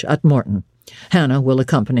parsonage at Morton. Hannah will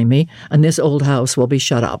accompany me, and this old house will be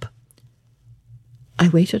shut up." I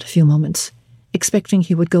waited a few moments, expecting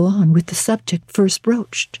he would go on with the subject first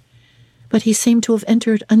broached, but he seemed to have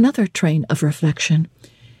entered another train of reflection.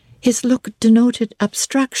 His look denoted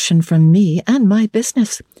abstraction from me and my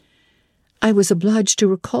business. I was obliged to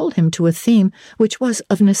recall him to a theme which was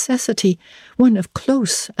of necessity one of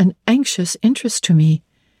close and anxious interest to me.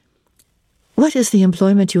 "What is the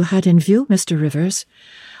employment you had in view, Mr. Rivers?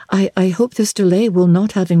 I hope this delay will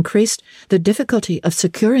not have increased the difficulty of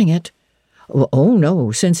securing it." "Oh,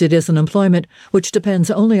 no, since it is an employment which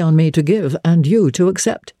depends only on me to give and you to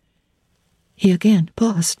accept." He again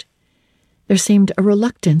paused. There seemed a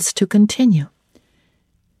reluctance to continue.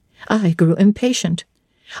 I grew impatient.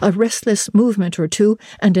 A restless movement or two,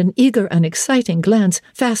 and an eager and exciting glance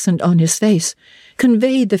fastened on his face,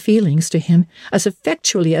 conveyed the feelings to him as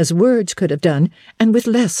effectually as words could have done, and with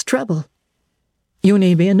less trouble. "You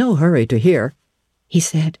need be in no hurry to hear," he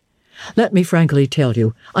said. "Let me frankly tell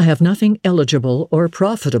you, I have nothing eligible or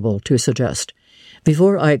profitable to suggest.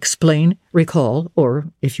 Before I explain, recall, or,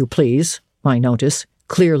 if you please, my notice,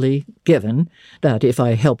 clearly given, that if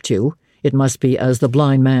I helped you, it must be as the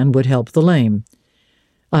blind man would help the lame.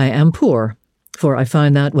 I am poor, for I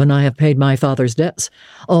find that when I have paid my father's debts,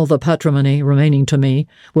 all the patrimony remaining to me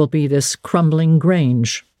will be this crumbling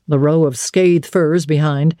grange, the row of scathed firs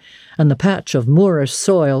behind, and the patch of moorish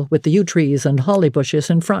soil with the yew trees and holly bushes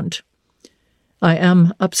in front. I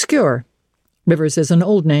am obscure. Rivers is an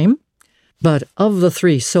old name, but of the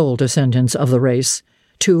 3 sole descendants of the race,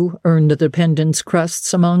 2 earn the dependence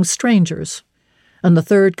crusts among strangers, and the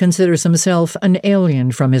 3rd considers himself an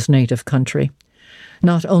alien from his native country,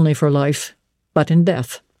 not only for life, but in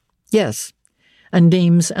death. Yes, and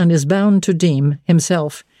deems and is bound to deem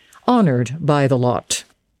himself honoured by the lot,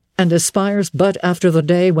 and aspires but after the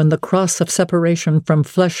day when the cross of separation from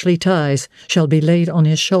fleshly ties shall be laid on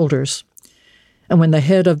his shoulders, and when the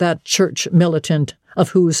head of that church militant, of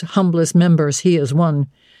whose humblest members he is one,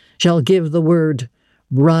 shall give the word,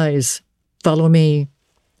 'Rise, follow me.'"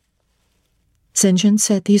 St. John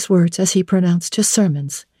said these words as he pronounced his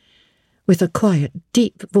sermons, with a quiet,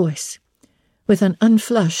 deep voice, with an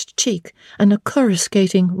unflushed cheek and a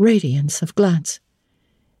coruscating radiance of glance.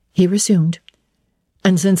 He resumed,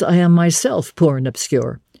 "And since I am myself poor and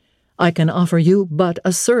obscure, I can offer you but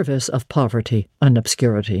a service of poverty and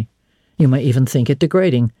obscurity. You may even think it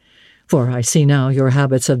degrading, for I see now your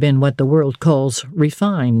habits have been what the world calls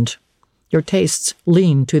refined. Your tastes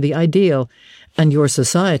lean to the ideal, and your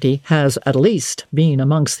society has at least been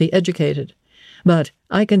amongst the educated. But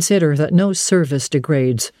I consider that no service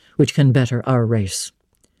degrades which can better our race.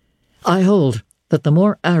 I hold that the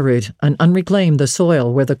more arid and unreclaimed the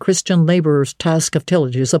soil where the Christian labourer's task of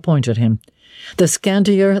tillage is appointed him, the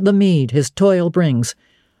scantier the meed his toil brings,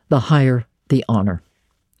 the higher the honour.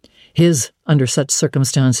 His, under such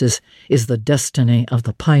circumstances, is the destiny of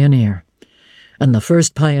the pioneer. And the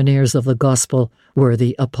first pioneers of the gospel were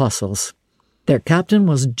the apostles. Their captain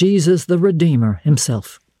was Jesus the Redeemer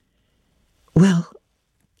himself." "Well,"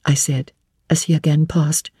 I said, as he again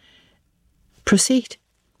paused, "proceed."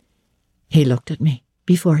 He looked at me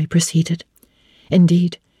before he proceeded.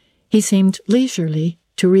 Indeed, he seemed leisurely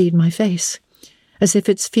to read my face, as if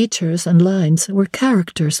its features and lines were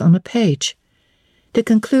characters on a page. The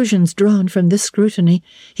conclusions drawn from this scrutiny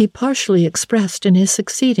he partially expressed in his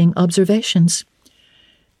succeeding observations.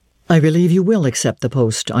 "I believe you will accept the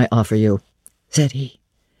post I offer you," said he,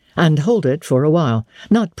 "and hold it for a while,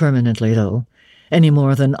 not permanently, though, any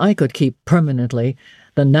more than I could keep permanently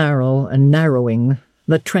the narrow and narrowing,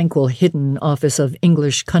 the tranquil hidden office of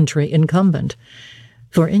English country incumbent,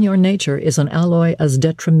 for in your nature is an alloy as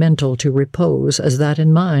detrimental to repose as that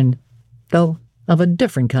in mine, though of a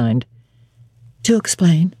different kind." "To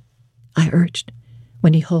explain," I urged,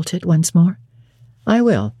 when he halted once more. "I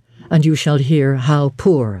will, and you shall hear how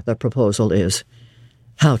poor the proposal is,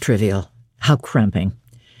 how trivial, how cramping.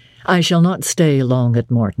 I shall not stay long at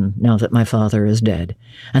Morton, now that my father is dead,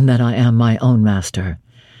 and that I am my own master.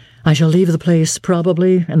 I shall leave the place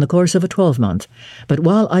probably in the course of a 12-month, but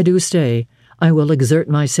while I do stay, I will exert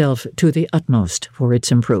myself to the utmost for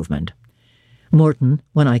its improvement. Morton,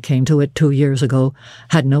 when I came to it 2 years ago,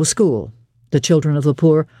 had no school. The children of the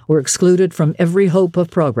poor were excluded from every hope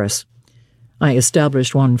of progress. I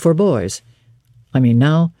established one for boys. I mean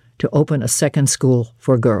now to open a second school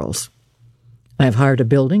for girls. I have hired a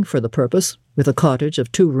building for the purpose, with a cottage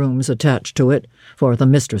of 2 rooms attached to it for the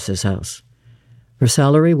mistress's house. Her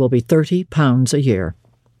salary will be £30 a year.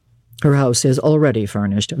 Her house is already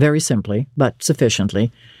furnished, very simply, but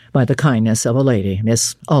sufficiently, by the kindness of a lady,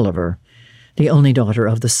 Miss Oliver, the only daughter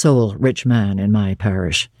of the sole rich man in my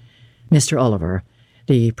parish. Mr. Oliver,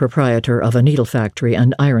 the proprietor of a needle factory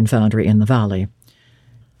and iron foundry in the valley.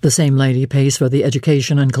 The same lady pays for the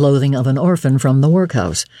education and clothing of an orphan from the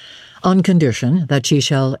workhouse, on condition that she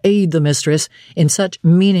shall aid the mistress in such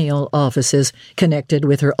menial offices connected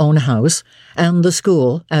with her own house and the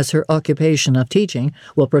school as her occupation of teaching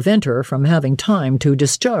will prevent her from having time to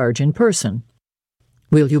discharge in person.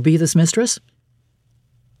 Will you be this mistress?"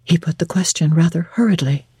 He put the question rather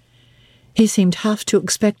hurriedly. He seemed half to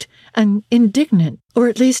expect an indignant, or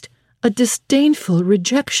at least a disdainful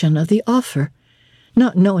rejection of the offer.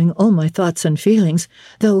 Not knowing all my thoughts and feelings,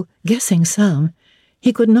 though guessing some,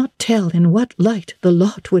 he could not tell in what light the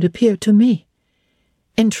lot would appear to me.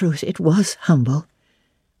 In truth, it was humble,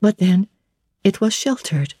 but then it was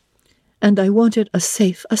sheltered, and I wanted a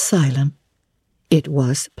safe asylum. It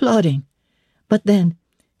was plodding, but then,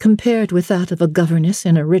 compared with that of a governess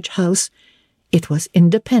in a rich house, it was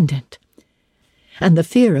independent. And the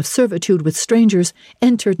fear of servitude with strangers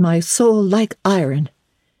entered my soul like iron.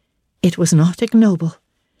 It was not ignoble,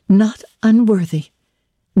 not unworthy,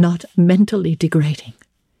 not mentally degrading.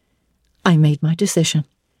 I made my decision.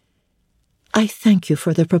 "I thank you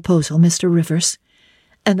for the proposal, Mr. Rivers,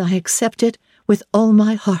 and I accept it with all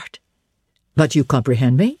my heart." "But you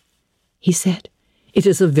comprehend me?" he said. "It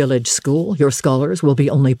is a village school. Your scholars will be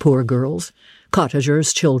only poor girls,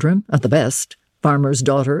 cottagers' children at the best, farmers'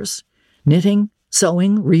 daughters. Knitting,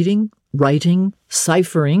 sewing, reading, writing,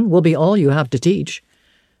 ciphering will be all you have to teach.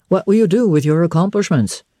 What will you do with your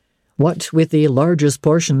accomplishments? What with the largest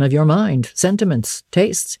portion of your mind, sentiments,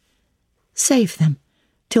 tastes?" "Save them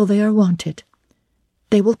till they are wanted.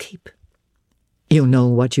 They will keep." "You know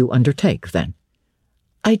what you undertake, then?"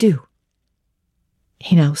 "I do."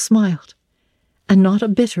 He now smiled, and not a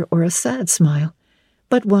bitter or a sad smile,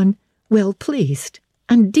 but one well pleased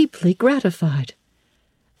and deeply gratified.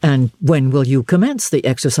 "And when will you commence the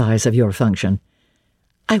exercise of your function?"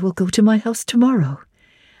 "I will go to my house tomorrow,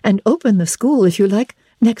 and open the school, if you like,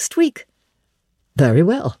 next week." "Very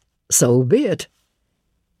well, so be it."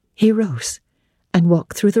 He rose and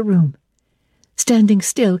walked through the room. Standing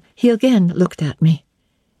still, he again looked at me.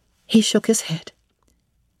 He shook his head.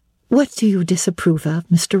 "What do you disapprove of,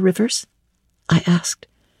 Mr. Rivers?" I asked.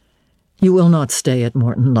 "You will not stay at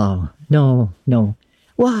Morton Law. No, no."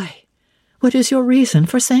 "Why? What is your reason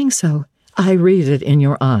for saying so?" "I read it in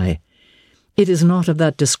your eye. It is not of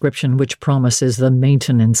that description which promises the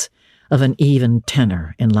maintenance of an even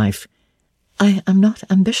tenor in life." "I am not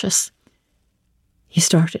ambitious." He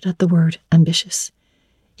started at the word ambitious.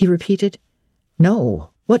 He repeated, "No.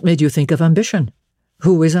 What made you think of ambition?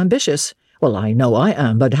 Who is ambitious? Well, I know I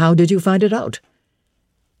am, but how did you find it out?"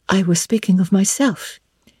 "I was speaking of myself."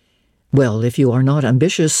 "Well, if you are not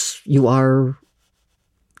ambitious, you are—"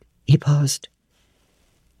 He paused.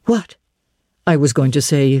 "What?" "I was going to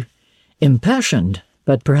say impassioned,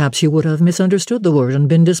 but perhaps you would have misunderstood the word and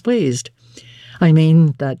been displeased. I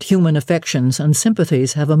mean that human affections and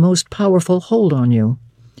sympathies have a most powerful hold on you.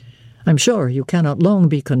 I'm sure you cannot long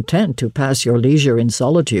be content to pass your leisure in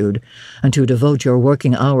solitude and to devote your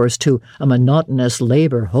working hours to a monotonous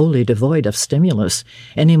labor wholly devoid of stimulus,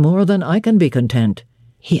 any more than I can be content,"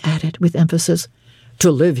 he added with emphasis, "to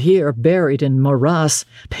live here buried in morass,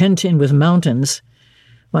 pent in with mountains.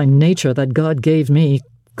 My nature that God gave me,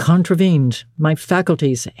 contravened, my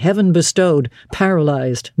faculties, heaven bestowed,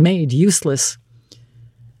 paralyzed, made useless.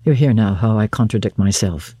 You hear now how I contradict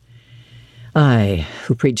myself. I,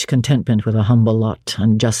 who preach contentment with a humble lot,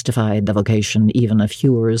 and justified the vocation even of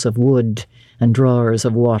hewers of wood and drawers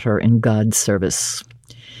of water in God's service.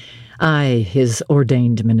 I, his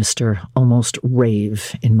ordained minister, almost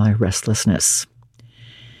rave in my restlessness.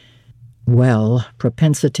 Well,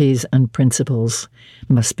 propensities and principles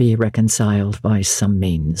must be reconciled by some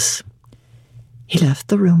means." He left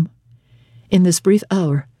the room. In this brief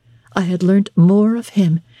hour, I had learnt more of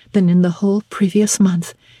him than in the whole previous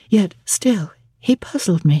month, yet still he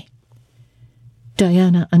puzzled me.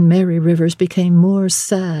 Diana and Mary Rivers became more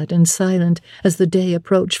sad and silent as the day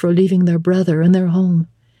approached for leaving their brother and their home.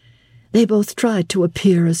 They both tried to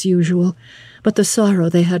appear as usual, but the sorrow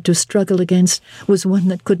they had to struggle against was one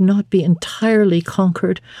that could not be entirely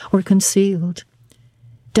conquered or concealed.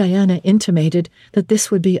 Diana intimated that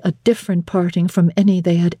this would be a different parting from any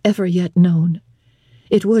they had ever yet known.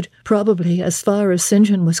 It would probably, as far as St.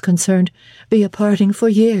 John was concerned, be a parting for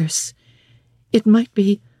years. It might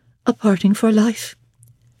be a parting for life.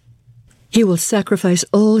 "He will sacrifice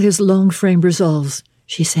all his long-framed resolves,"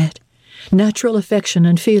 she said. "Natural affection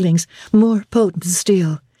and feelings more potent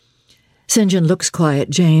still. St. John looks quiet,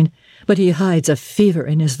 Jane, but he hides a fever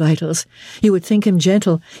in his vitals. You would think him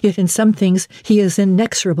gentle, yet in some things he is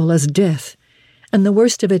inexorable as death. And the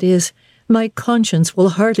worst of it is, my conscience will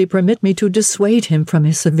hardly permit me to dissuade him from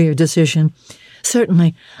his severe decision.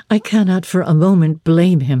 Certainly, I cannot for a moment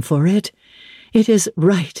blame him for it. It is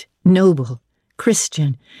right, noble,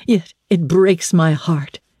 Christian, yet it breaks my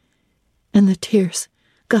heart." And the tears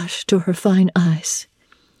gushed to her fine eyes.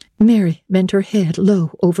 Mary bent her head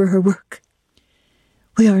low over her work.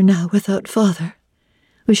 "We are now without father.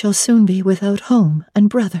 We shall soon be without home and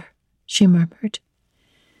brother," she murmured.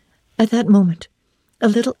 At that moment, a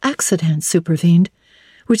little accident supervened,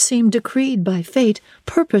 which seemed decreed by fate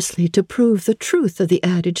purposely to prove the truth of the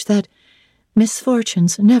adage that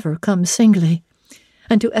misfortunes never come singly,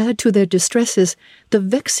 and to add to their distresses the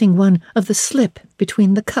vexing one of the slip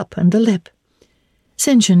between the cup and the lip.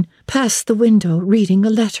 St. John passed the window reading a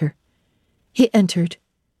letter. He entered.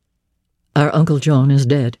 "Our Uncle John is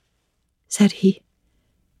dead," said he.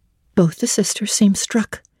 Both the sisters seemed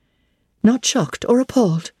struck. Not shocked or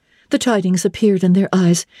appalled, the tidings appeared in their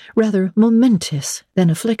eyes rather momentous than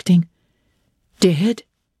afflicting. "Dead?"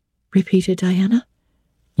 repeated Diana.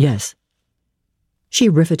 "Yes." She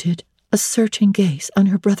riveted a searching gaze on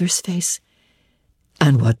her brother's face.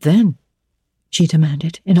 "And what then?" she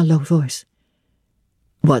demanded in a low voice.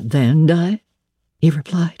 "What then, Di?" he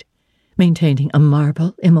replied, maintaining a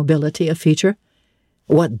marble immobility of feature.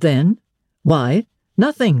 "What then? Why,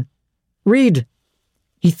 nothing. Read."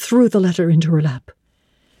 He threw the letter into her lap.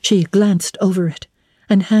 She glanced over it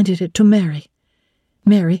and handed it to Mary.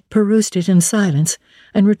 Mary perused it in silence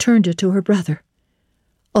and returned it to her brother.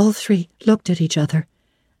 All three looked at each other,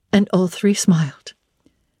 and all three smiled.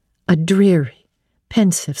 A dreary,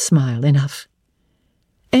 pensive smile enough.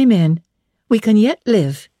 "Amen. We can yet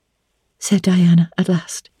live," said Diana at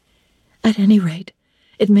last. "At any rate,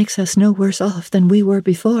 it makes us no worse off than we were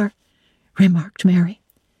before," remarked Mary.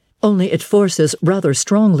 "Only it forces rather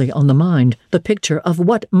strongly on the mind the picture of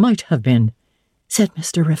what might have been," said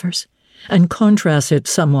Mr. Rivers, "and contrasts it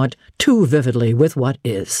somewhat too vividly with what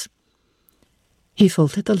is." He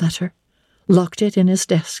folded the letter, locked it in his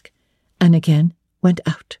desk, and again went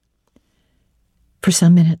out. For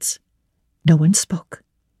some minutes, No one spoke.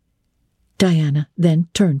 Diana then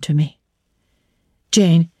turned to me.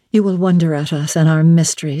 "Jane, you will wonder at us and our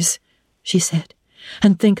mysteries," she said,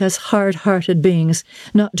 "and think us hard-hearted beings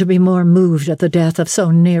not to be more moved at the death of so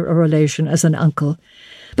near a relation as an uncle.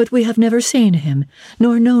 But we have never seen him,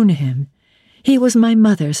 nor known him. He was my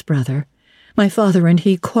mother's brother. My father and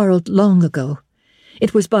he quarrelled long ago.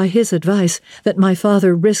 It was by his advice that my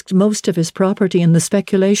father risked most of his property in the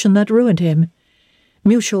speculation that ruined him.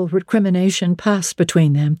 Mutual recrimination passed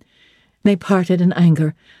between them. They parted in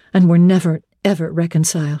anger and were never, ever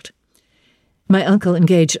reconciled. My uncle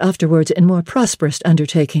engaged afterwards in more prosperous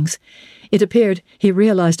undertakings. It appeared he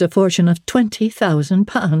realized a fortune of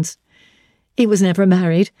 £20,000. He was never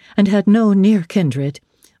married and had no near kindred,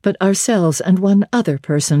 but ourselves and one other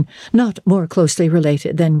person not more closely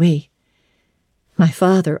related than we. My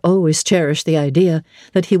father always cherished the idea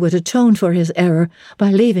that he would atone for his error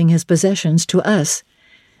by leaving his possessions to us.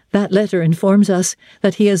 That letter informs us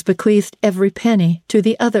that he has bequeathed every penny to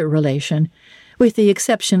the other relation, with the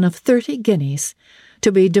exception of 30 guineas,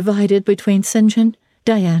 to be divided between St. John,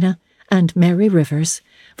 Diana, and Mary Rivers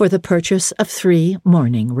for the purchase of 3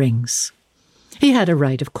 mourning rings. He had a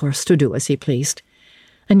right, of course, to do as he pleased,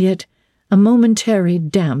 and yet a momentary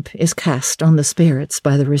damp is cast on the spirits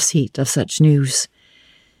by the receipt of such news.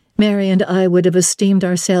 Mary and I would have esteemed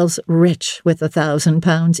ourselves rich with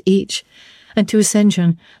 £1,000 each, and to St.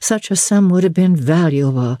 John such a sum would have been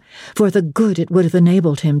valuable for the good it would have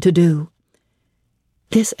enabled him to do.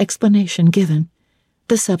 This explanation given,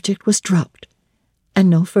 the subject was dropped, and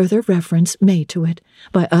no further reference made to it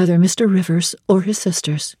by either Mr. Rivers or his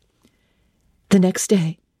sisters. The next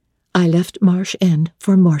day, I left Marsh End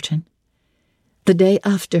for Morton. The day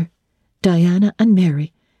after, Diana and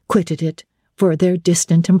Mary quitted it for their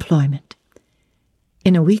distant employment.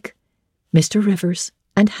 In a week, Mr. Rivers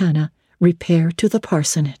and Hannah repaired to the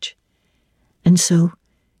parsonage, and so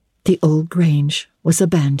the old grange was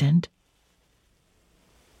abandoned.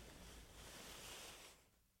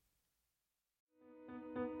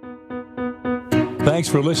 Thanks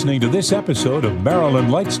for listening to this episode of Marilyn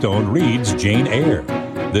Lightstone Reads Jane Eyre.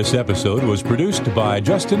 This episode was produced by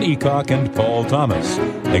Justin Eacock and Paul Thomas.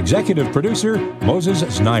 Executive producer, Moses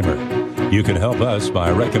Znaimer. You can help us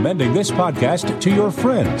by recommending this podcast to your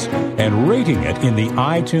friends and rating it in the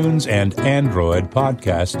iTunes and Android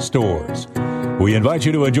podcast stores. We invite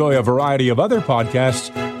you to enjoy a variety of other podcasts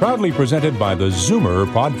proudly presented by the Zoomer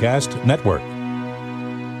Podcast Network.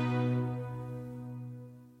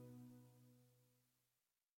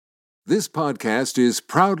 This podcast is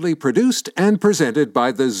proudly produced and presented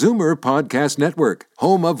by the Zoomer Podcast Network,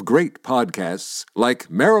 home of great podcasts like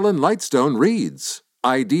Marilyn Lightstone Reads,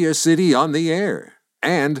 Idea City on the Air,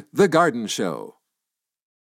 and The Garden Show.